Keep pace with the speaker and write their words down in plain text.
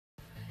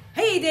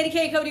Hey, Dani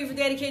K coming to you from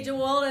Dani K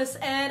Wellness,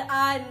 and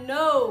I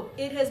know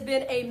it has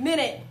been a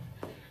minute.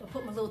 I'll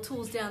put my little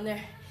tools down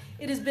there.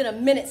 It has been a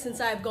minute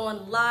since I've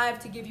gone live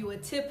to give you a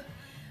tip.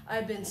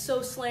 I've been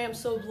so slammed,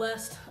 so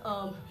blessed.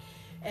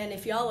 And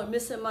if y'all are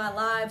missing my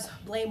lives,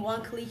 blame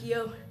Juan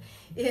Colicchio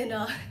in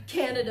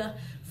Canada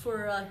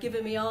for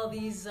giving me all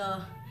these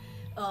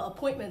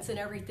appointments and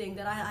everything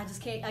that I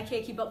just can't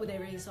keep up with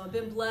everything. So I've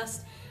been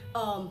blessed.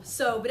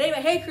 But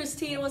anyway, hey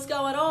Christine, what's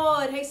going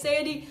on? Hey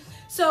Sandy.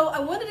 So I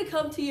wanted to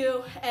come to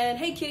you, and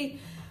hey Kitty.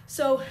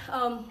 So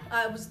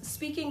I was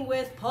speaking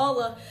with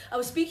Paula. I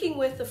was speaking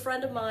with a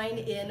friend of mine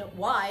in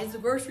Wise, the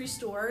grocery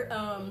store,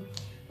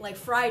 like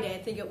Friday, I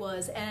think it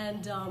was,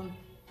 and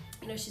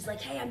you know, she's like,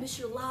 hey, I miss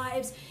your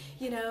lives,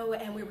 you know,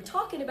 and we were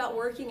talking about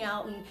working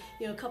out, and,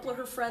 you know, a couple of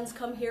her friends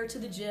come here to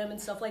the gym and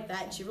stuff like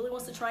that, and she really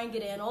wants to try and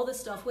get in, all this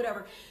stuff,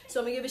 whatever.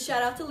 So I'm gonna give a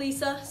shout out to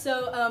Lisa.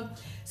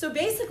 So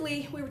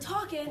basically, we were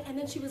talking, and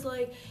then she was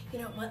like, you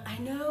know, I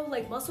know,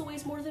 like, muscle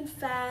weighs more than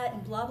fat,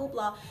 and blah, blah,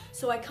 blah.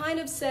 So I kind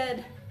of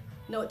said,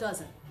 no, it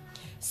doesn't.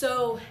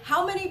 So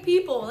how many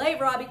people, hey,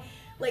 Robbie,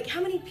 like,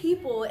 how many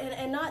people,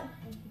 and not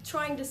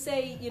trying to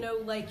say, you know,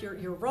 like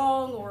you're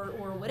wrong or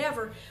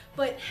whatever,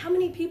 but how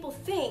many people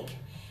think,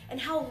 and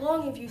how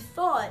long have you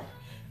thought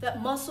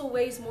that muscle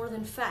weighs more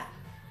than fat?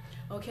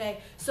 Okay,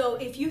 so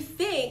if you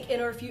think,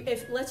 and or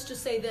if let's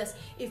just say this,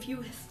 if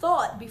you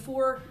thought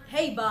before,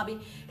 hey Bobby,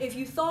 if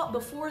you thought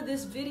before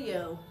this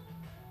video,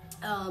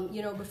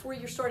 you know, before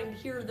you're starting to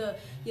hear the,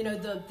 you know,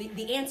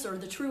 the answer,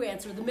 the true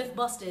answer, the myth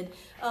busted,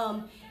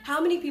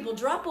 how many people,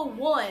 drop a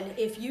 1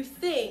 if you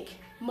think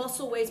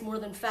muscle weighs more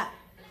than fat?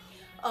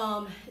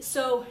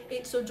 So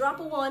drop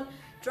a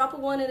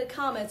one in the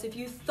comments if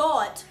you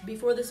thought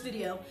before this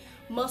video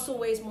muscle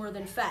weighs more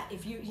than fat.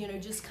 If you know,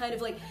 just kind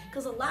of like,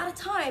 because a lot of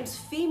times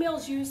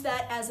females use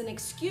that as an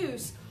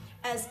excuse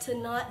as to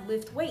not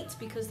lift weights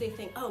because they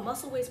think, oh,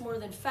 muscle weighs more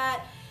than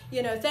fat.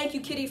 You know, thank you,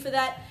 Kitty, for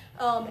that.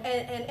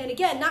 And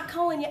again, not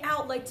calling you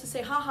out like to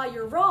say, haha,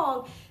 you're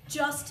wrong,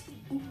 just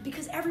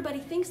because everybody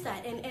thinks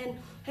that. And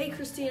hey,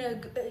 Christina,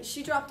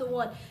 she dropped a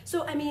 1.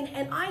 So, I mean,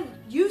 and I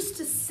used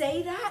to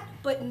say that,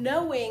 but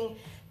knowing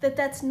that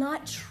that's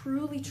not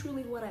truly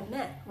what I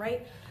meant,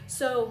 right?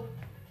 So,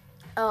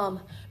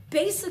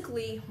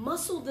 basically,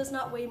 muscle does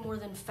not weigh more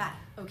than fat,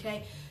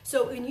 okay?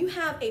 So when you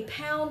have a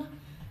pound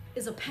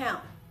is a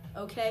pound,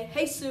 okay?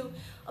 Hey, Sue,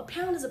 a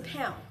pound is a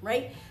pound,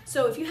 right?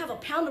 So if you have a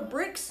pound of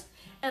bricks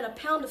and a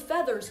pound of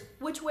feathers,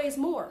 which weighs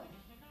more,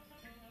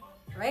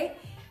 right?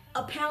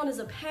 A pound is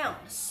a pound.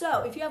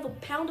 So if you have a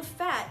pound of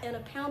fat and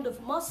a pound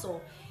of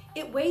muscle,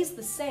 it weighs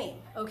the same,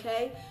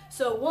 okay?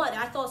 So one,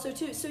 I thought so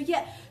too. So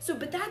yeah,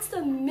 but that's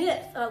the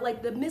myth,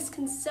 like the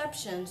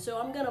misconception. So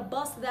I'm gonna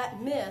bust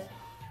that myth.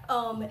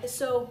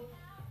 So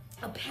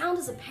a pound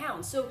is a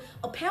pound. So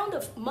a pound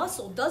of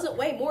muscle doesn't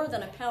weigh more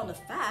than a pound of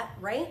fat,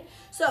 right?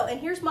 So, and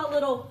here's my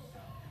little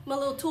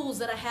tools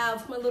that I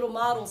have, my little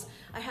models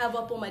I have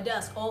up on my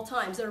desk all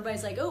times.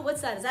 Everybody's like, oh,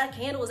 what's that? Is that a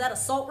candle? Is that a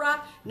salt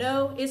rock?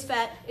 No, it's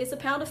fat. It's a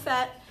pound of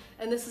fat,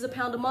 and this is a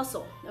pound of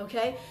muscle,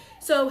 okay?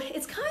 So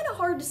it's kind of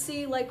hard to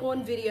see like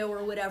on video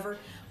or whatever,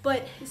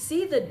 but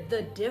see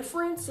the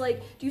difference?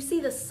 Like, do you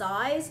see the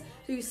size?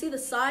 Do you see the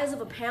size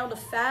of a pound of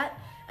fat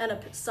and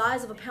a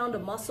size of a pound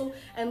of muscle?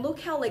 And look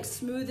how like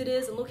smooth it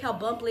is, and look how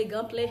bumpy,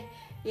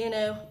 you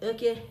know,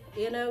 okay,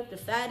 you know, the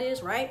fat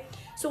is, right?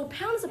 So a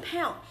pound is a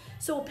pound.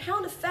 So a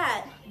pound of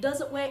fat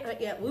doesn't weigh,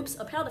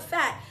 a pound of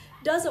fat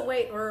doesn't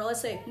weigh, or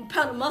let's say a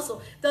pound of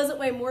muscle doesn't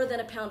weigh more than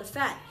a pound of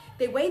fat.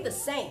 They weigh the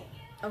same,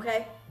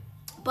 okay?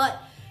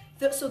 But,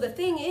 so the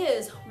thing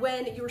is,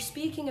 when you're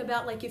speaking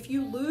about like if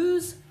you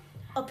lose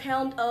a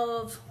pound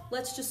of,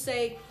 let's just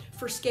say,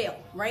 for scale,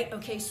 right?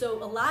 Okay,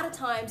 so a lot of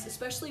times,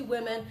 especially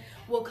women,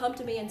 will come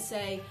to me and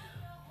say,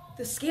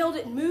 the scale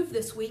didn't move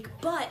this week,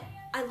 but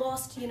I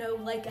lost, you know,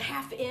 like a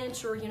 ½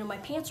 inch, or, you know, my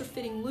pants are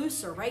fitting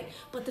looser, right?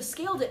 But the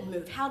scale didn't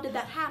move. How did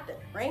that happen,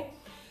 right?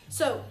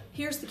 So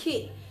here's the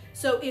key.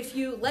 So if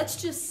you, let's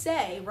just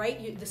say,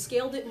 right, the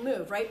scale didn't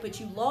move, right?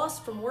 But you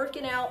lost from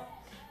working out,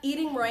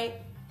 eating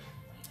right,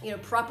 you know,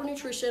 proper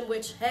nutrition,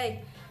 which,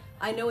 hey,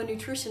 I know a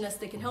nutritionist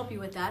that can help you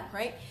with that,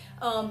 right?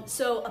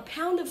 So a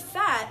pound of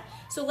fat,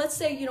 so let's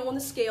say, you know, on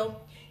the scale,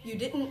 you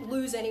didn't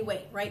lose any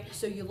weight, right?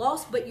 So you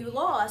lost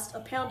a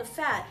pound of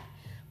fat,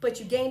 but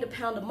you gained a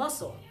pound of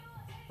muscle,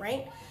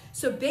 right?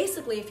 So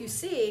basically, if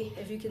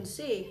you can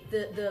see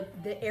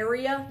the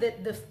area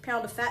that the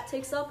pound of fat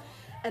takes up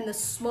and the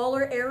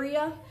smaller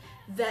area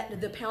that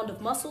the pound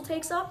of muscle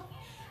takes up,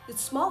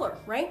 it's smaller,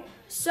 right?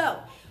 So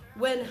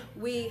when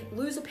we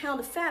lose a pound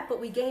of fat, but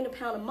we gain a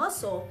pound of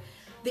muscle,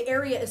 the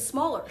area is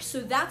smaller. So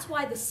that's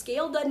why the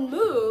scale doesn't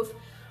move,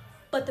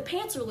 but the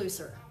pants are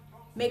looser.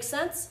 Make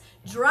sense?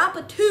 Drop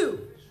a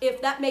 2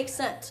 if that makes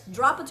sense.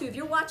 Drop a 2 if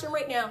you're watching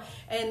right now,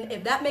 and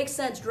if that makes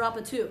sense, drop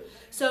a 2.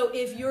 So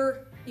if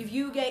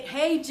you get,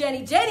 hey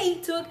Jenny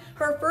took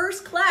her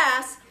first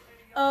class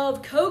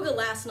of Koga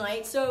last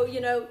night, so you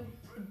know,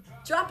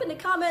 drop in the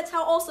comments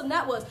how awesome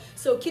that was.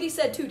 So Kitty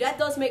said 2, that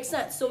does make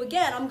sense. So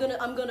again, I'm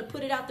gonna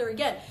put it out there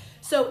again.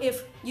 So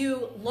if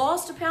you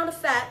lost a pound of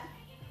fat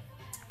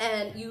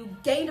and you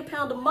gained a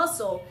pound of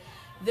muscle,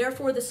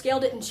 therefore the scale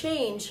didn't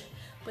change,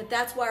 but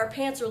that's why our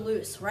pants are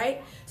loose,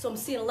 right? So I'm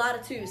seeing a lot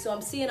of twos. So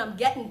I'm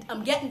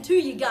getting to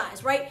you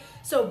guys, right?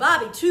 So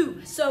Bobby,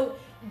 two. So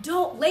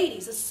don't,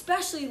 ladies,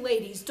 especially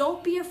ladies,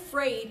 don't be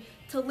afraid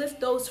to lift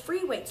those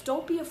free weights.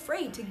 Don't be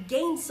afraid to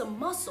gain some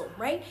muscle,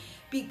 right?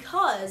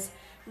 Because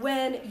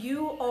when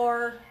you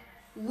are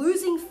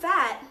losing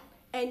fat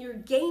and you're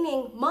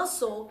gaining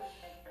muscle,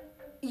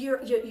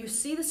 you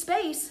see the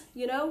space,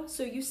 you know?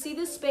 So you see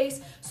this space.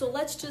 So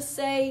let's just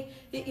say,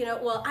 you know,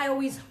 well, I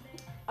always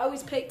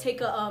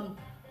take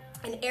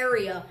an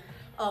area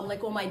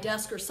like on my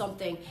desk or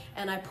something,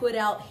 and I put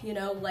out, you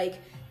know, like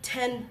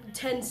 10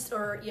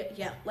 or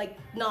like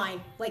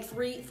 9, like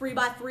 3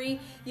 by 3,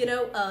 you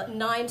know,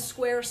 9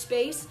 square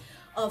space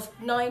of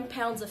 9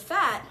 pounds of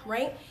fat,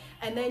 right?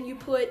 And then you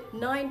put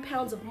 9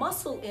 pounds of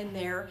muscle in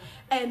there,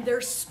 and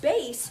there's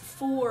space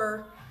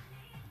for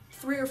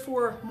 3 or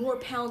 4 more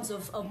pounds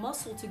of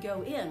muscle to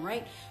go in,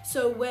 right?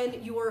 So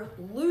when you're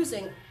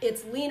losing,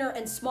 it's leaner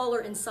and smaller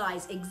in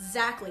size,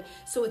 exactly.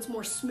 So it's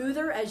more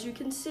smoother, as you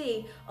can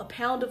see, a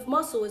pound of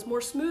muscle is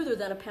more smoother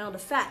than a pound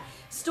of fat.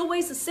 Still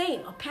weighs the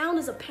same. A pound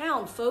is a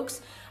pound,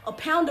 folks. A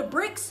pound of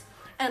bricks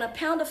and a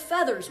pound of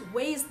feathers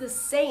weighs the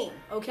same,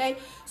 okay?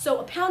 So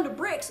a pound of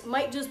bricks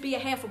might just be a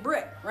half a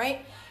brick,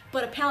 right?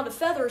 But a pound of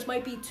feathers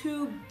might be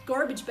 2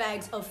 garbage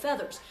bags of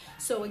feathers.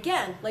 So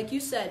again, like you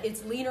said,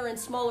 it's leaner and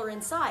smaller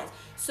in size.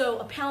 So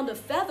a pound of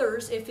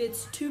feathers, if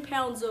it's 2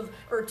 pounds of,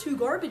 or 2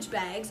 garbage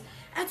bags,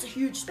 that's a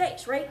huge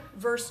space, right?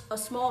 Versus a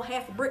small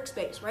half a brick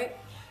space, right?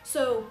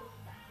 So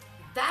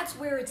that's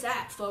where it's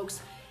at,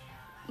 folks.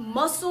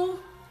 Muscle,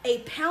 a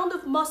pound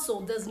of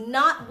muscle does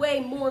not weigh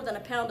more than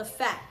a pound of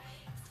fat.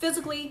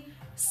 Physically,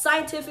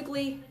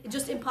 scientifically,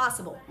 just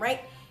impossible,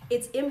 right?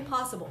 It's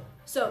impossible.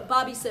 So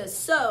Bobby says,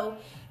 so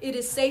it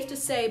is safe to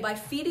say by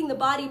feeding the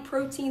body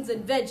proteins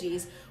and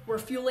veggies, we're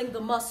fueling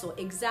the muscle.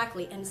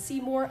 Exactly. And see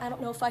more, I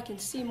don't know if I can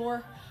see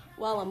more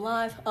while I'm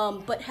live,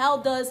 but how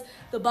does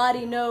the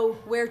body know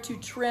where to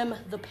trim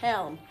the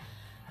pound?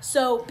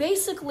 So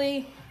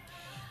basically,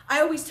 I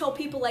always tell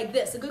people like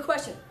this, a good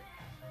question.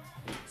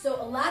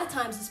 So a lot of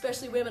times,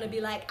 especially women, will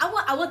be like,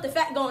 I want the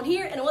fat going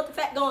here and I want the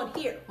fat going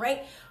here,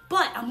 right?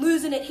 But I'm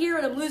losing it here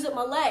and I'm losing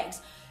my legs.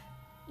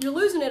 You're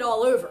losing it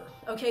all over,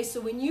 okay? So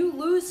when you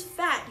lose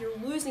fat, you're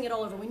losing it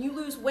all over. When you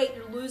lose weight,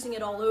 you're losing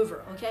it all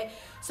over, okay?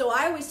 So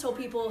I always tell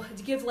people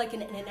to give like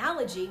an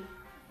analogy.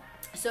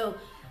 So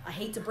I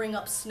hate to bring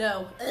up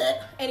snow.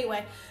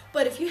 Anyway,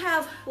 but if you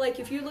have, like,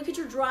 if you look at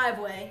your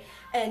driveway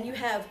and you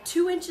have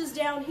 2 inches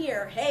down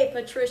here, hey,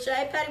 Patricia,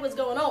 hey, Patty, what's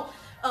going on?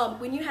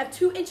 When you have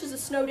 2 inches of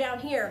snow down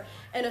here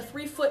and a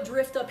 3-foot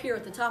drift up here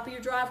at the top of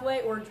your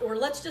driveway, or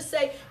let's just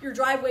say your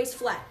driveway's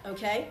flat,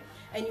 okay?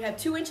 And you have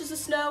 2 inches of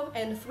snow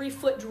and a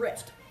 3-foot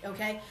drift,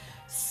 okay?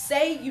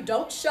 Say you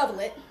don't shovel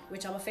it,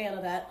 which I'm a fan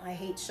of that. I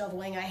hate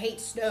shoveling, I hate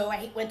snow, I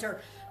hate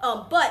winter.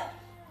 But,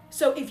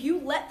 so if you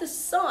let the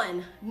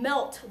sun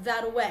melt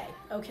that away,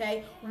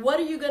 okay,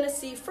 what are you gonna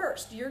see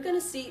first? You're gonna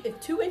see if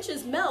 2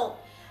 inches melt,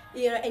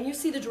 you know, and you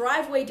see the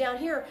driveway down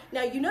here,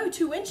 now you know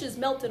 2 inches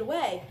melted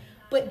away,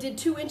 but did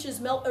 2 inches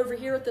melt over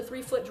here at the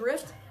 3-foot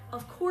drift?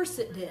 Of course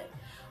it did.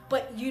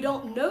 But you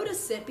don't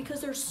notice it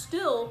because there's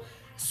still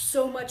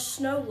so much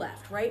snow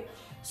left, right?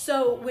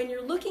 So when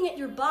you're looking at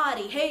your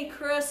body, hey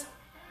Chris,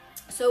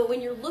 so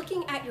when you're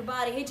looking at your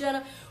body, hey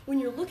Jenna, when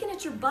you're looking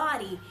at your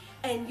body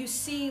and you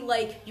see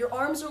like your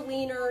arms are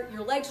leaner,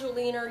 your legs are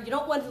leaner, you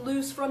don't want to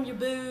lose from your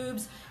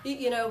boobs,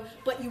 you know,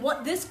 but you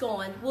want this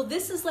going, well,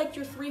 this is like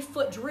your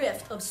 3-foot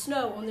drift of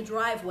snow on the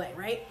driveway,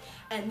 right?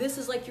 And this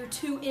is like your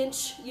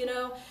 2-inch, you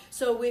know,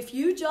 so if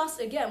you just,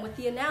 again, with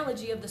the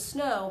analogy of the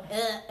snow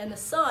and the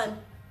sun,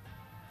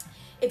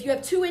 if you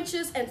have 2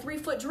 inches and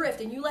 3-foot drift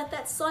and you let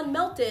that sun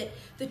melt it,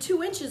 the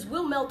 2 inches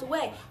will melt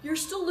away. You're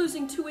still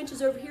losing 2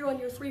 inches over here on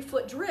your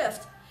 3-foot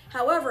drift.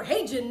 However,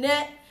 hey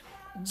Jeanette,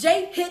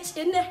 J Hitch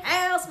in the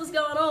house, what's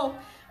going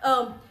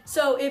on?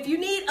 So if you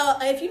need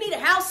a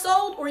house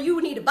sold or you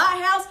need to buy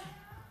a house,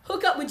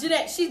 hook up with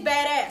Jeanette, she's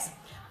badass.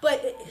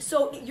 But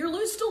so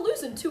you're still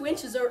losing 2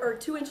 inches or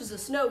 2 inches of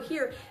snow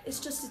here. It's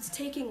just it's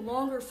taking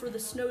longer for the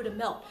snow to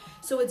melt.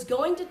 So it's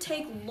going to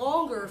take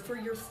longer for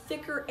your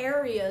thicker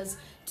areas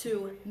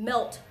to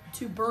melt,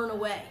 to burn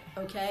away,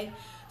 okay?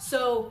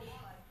 So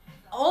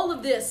all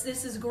of this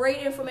is great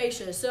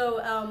information. So,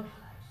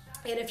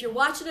 and if you're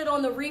watching it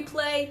on the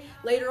replay,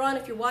 later on,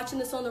 if you're watching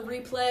this on the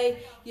replay,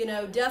 you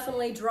know,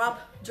 definitely drop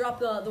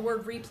the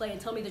word replay and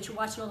tell me that you're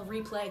watching on the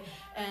replay.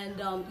 And,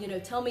 you know,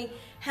 tell me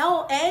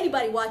how,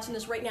 anybody watching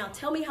this right now,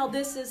 tell me how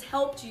this has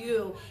helped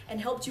you and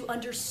helped you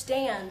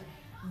understand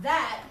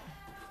that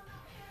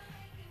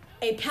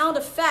a pound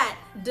of fat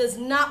does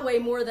not weigh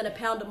more than a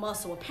pound of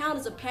muscle. A pound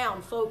is a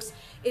pound, folks.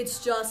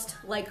 It's just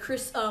like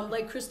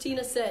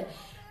Christina said,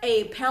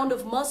 a pound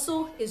of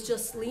muscle is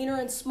just leaner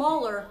and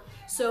smaller,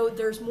 so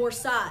there's more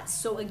size.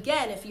 So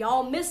again, if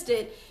y'all missed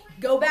it,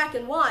 go back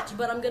and watch,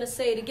 but I'm gonna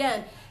say it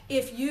again.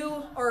 If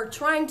you are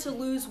trying to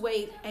lose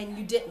weight and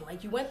you didn't,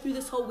 like you went through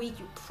this whole week,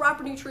 you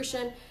proper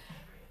nutrition,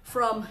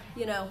 from,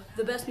 you know,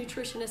 the best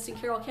nutritionist in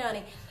Carroll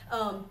County.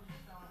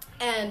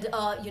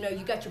 You know,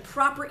 you got your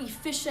proper,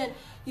 efficient,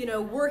 you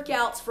know,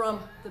 workouts from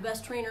the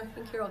best trainer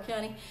in Carroll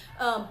County.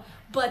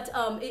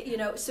 You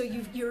know, so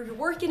you're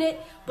working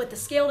it, but the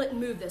scale didn't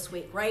move this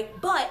week, right?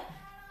 But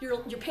your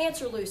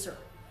pants are looser.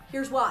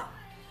 Here's why.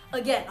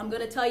 Again, I'm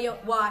going to tell you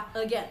why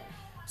again.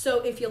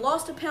 So if you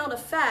lost a pound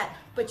of fat,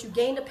 but you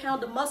gained a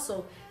pound of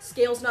muscle,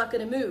 scale's not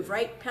going to move,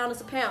 right? Pound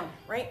is a pound,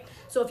 right?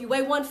 So if you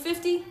weigh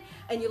 150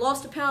 and you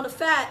lost a pound of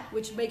fat,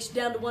 which makes you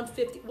down to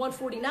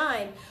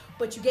 149,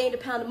 but you gained a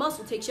pound of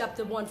muscle, takes you up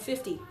to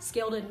 150.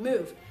 Scale didn't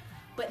move.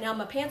 But now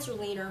my pants are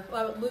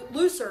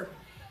looser,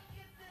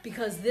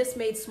 because this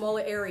made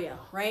smaller area,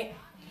 right?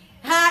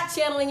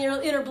 Channeling your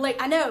inner Blake.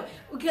 I know,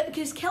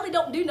 because Kelly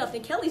don't do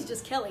nothing. Kelly's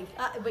just Kelly.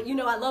 But you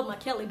know I love my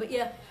Kelly. But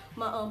yeah,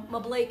 my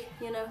Blake,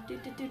 you know,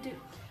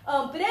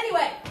 But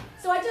anyway,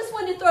 so I just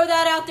wanted to throw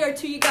that out there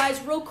to you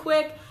guys real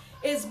quick.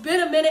 It's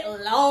been a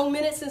long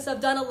minute since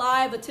I've done a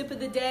live, a tip of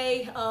the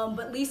day.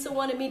 But Lisa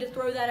wanted me to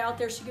throw that out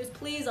there. She goes,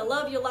 please, I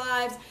love your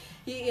lives,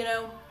 you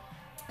know.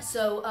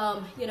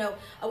 So, you know,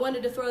 I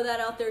wanted to throw that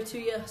out there to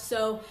you.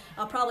 So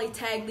I'll probably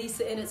tag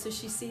Lisa in it so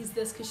she sees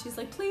this, because she's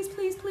like, please,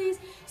 please, please.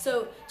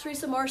 So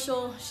Teresa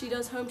Marshall, she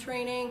does home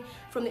training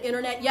from the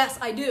internet. Yes,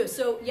 I do.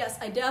 So yes,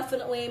 I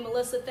definitely,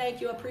 Melissa, thank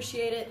you. I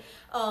appreciate it.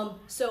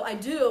 So I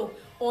do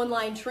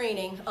online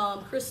training.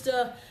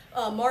 Krista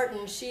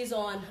Martin, she's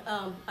on,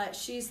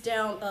 she's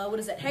down, what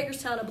is that,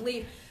 Hagerstown, I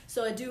believe.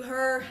 So I do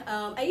her.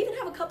 I even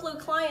have a couple of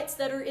clients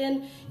that are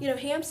in, you know,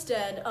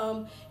 Hampstead.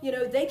 You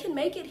know, they can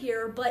make it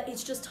here, but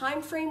it's just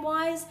time frame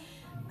wise.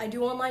 I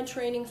do online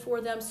training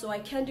for them, so I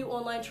can do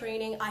online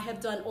training. I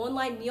have done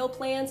online meal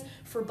plans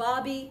for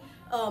Bobby,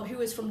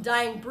 who is from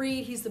Dying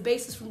Breed. He's the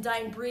bassist from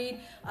Dying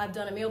Breed. I've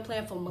done a meal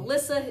plan for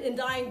Melissa in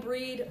Dying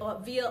Breed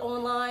via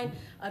online.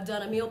 I've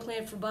done a meal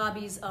plan for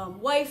Bobby's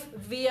wife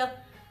via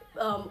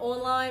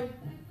online.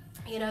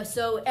 You know,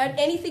 so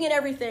anything and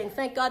everything.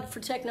 Thank God for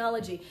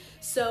technology.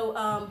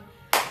 So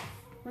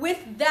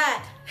with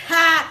that,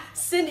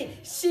 Cindy,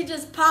 she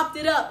just popped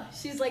it up.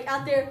 She's like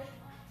out there.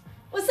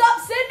 What's up,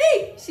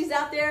 Cindy? She's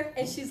out there,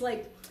 and she's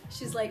like,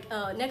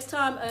 next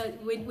time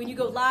when you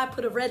go live,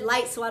 put a red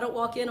light so I don't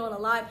walk in on a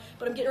live.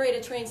 But I'm getting ready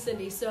to train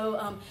Cindy.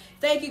 So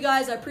thank you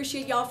guys. I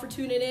appreciate y'all for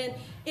tuning in.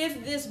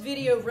 If this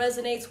video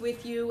resonates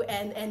with you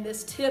and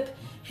this tip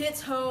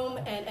hits home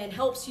and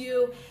helps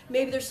you,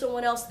 maybe there's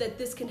someone else that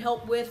this can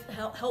help with,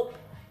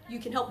 you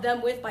can help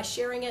them with by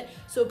sharing it.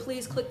 So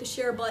please click the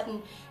share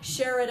button,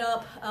 share it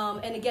up.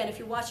 And again, if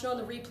you're watching on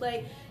the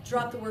replay,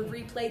 drop the word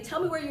replay.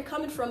 Tell me where you're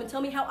coming from and tell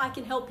me how I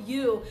can help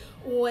you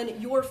on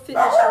your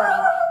fitness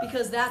journey,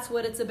 because that's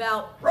what it's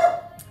about.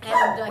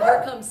 And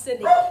here comes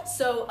Cindy.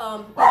 So,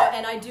 you know,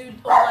 and I do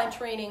online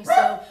training.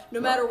 So no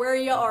matter where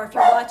you are, if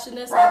you're watching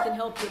this, I can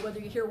help you.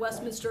 Whether you're here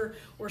Westminster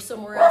or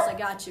somewhere else, I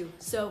got you.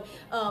 So,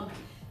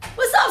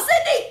 what's up,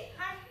 Cindy?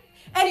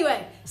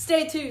 Anyway,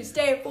 stay tuned,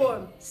 stay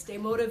informed, stay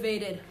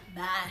motivated.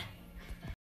 Bye.